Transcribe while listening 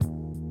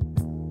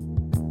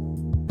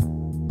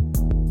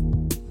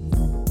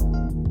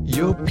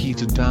Yo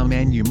Pizza Dom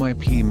man, you my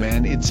P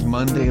man, it's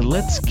Monday,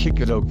 let's kick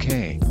it,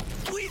 okay?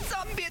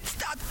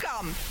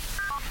 Tweetsambits.com.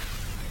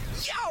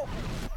 Yo!